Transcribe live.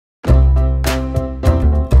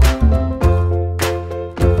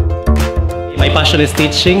My passion is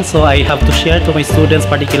teaching, so I have to share to my students,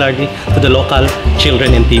 particularly to the local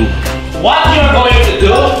children in Timor. What you are going to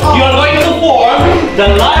do, you are going to form the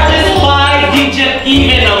largest 5-digit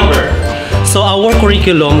even number. So our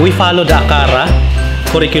curriculum, we follow the ACARA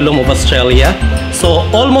curriculum of Australia. So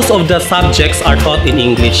almost of the subjects are taught in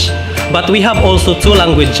English. But we have also 2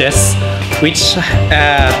 languages, which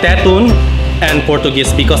Tetun and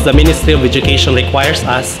Portuguese, because the Ministry of Education requires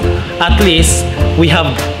us. At least we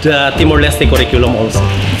have the Timor-Leste curriculum also.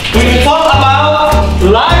 When you talk about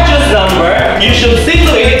largest number, you should see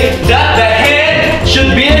to it that the head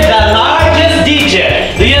should be the largest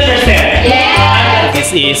digit. Do you understand? Yeah.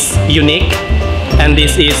 This is unique and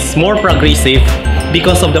this is more progressive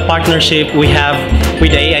because of the partnership we have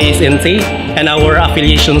with the AISNC and our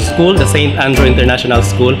affiliation school, the St. Andrew International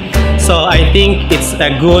School. So I think it's a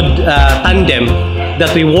good tandem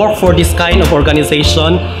that we work for this kind of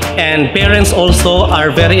organization, and parents also are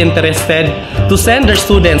very interested to send their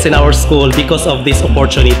students in our school because of these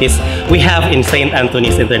opportunities we have in St.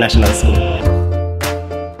 Anthony's International School.